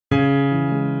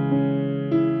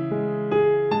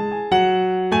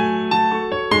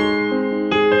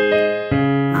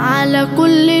على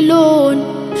كل لون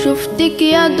شفتك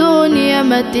يا دنيا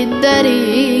ما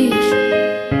تداريش،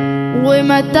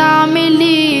 وما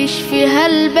تعمليش فيها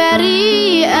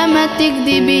البريئة ما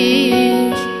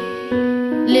تكدبيش.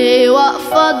 ليه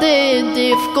واقفة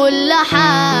ضدي في كل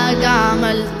حاجة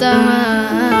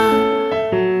عملتها؟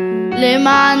 ليه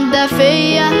ما عندها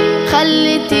فيا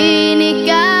خلتيني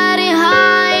كاره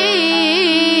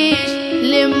أعيش؟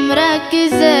 ليه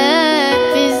مركزة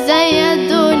في ازاي يا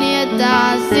دنيا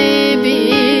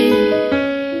تعذبي؟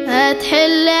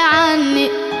 هتحل عني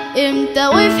امتى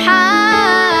وفي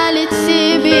حالة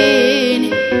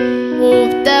تسيبيني؟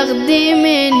 وبتاخدي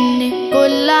مني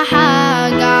كل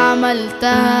حاجة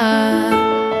عملتها.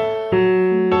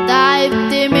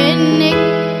 تعبت منك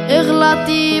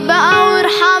اغلطي بقى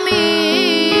وارحميني.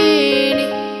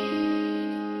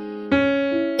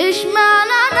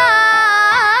 اشمعنا انا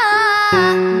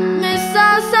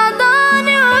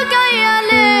مستعصداني وجاية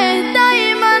ليه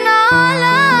دايما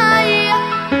عليا؟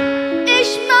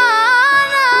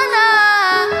 اشمعنا انا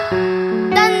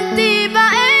ده انتي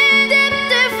بقيتي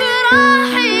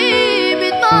بتفرحي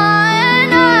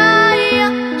بطاعنيا،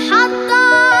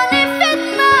 حطاني في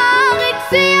دماغك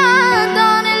زيادة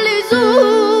عن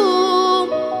اللزوم.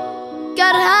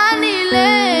 كرهاني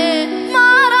ليه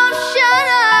معرفش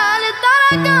انا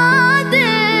للدرجة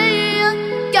دي؟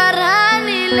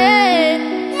 كرهاني ليه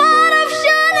معرفش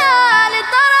انا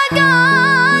للدرجة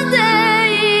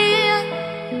دي؟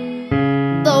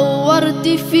 دورت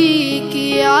فيكي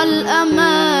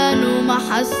عالأمان وما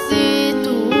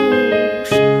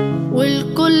حسيتوش،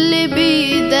 والكل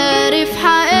بيداري في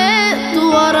حقيقته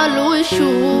ورا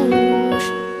الوشوش.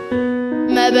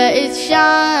 ما بقتش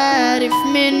عارف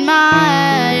مين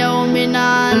معايا ومين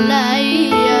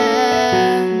عليا.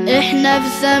 احنا في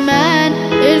زمان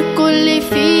الكل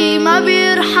فيه ما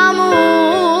بيرحموش.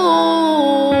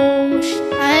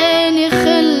 عيني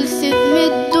خلصت من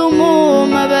الدموع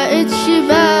ما بقتش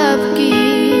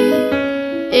ببكي،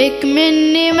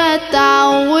 اكمني ما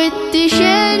تعودتش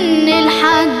ان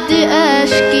لحد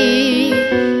اشكي.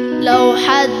 لو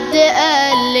حد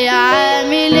قالي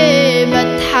عامل ايه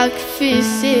بضحك في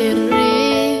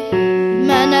سري،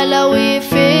 ما انا لو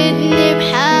يفيدني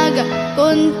بحاجة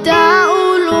كنت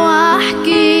اقول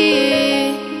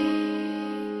واحكي.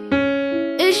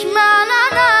 اشمعنا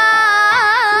انا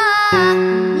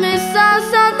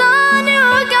مستعصداني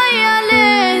وجاية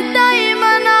ليه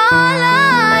دايما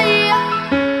عليا؟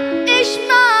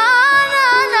 اشمعنا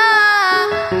انا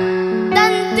ده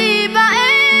انتي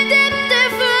بقيتي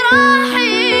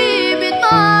بتفرحي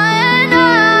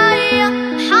بطاعنيا،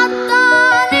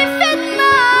 حطاني في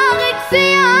دماغك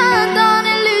زيادة عن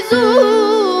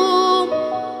اللزوم.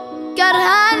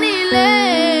 كرهاني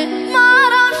ليه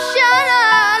معرفش انا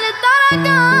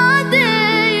للدرجة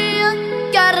دي؟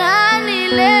 كرهاني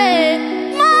ليه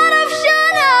معرفش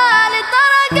انا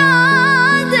للدرجة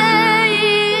دي؟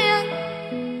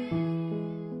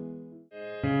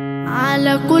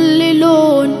 على كل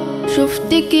لون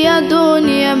شفتك يا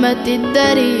دنيا ما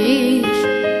تداريش،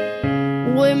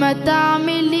 وما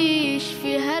تعمليش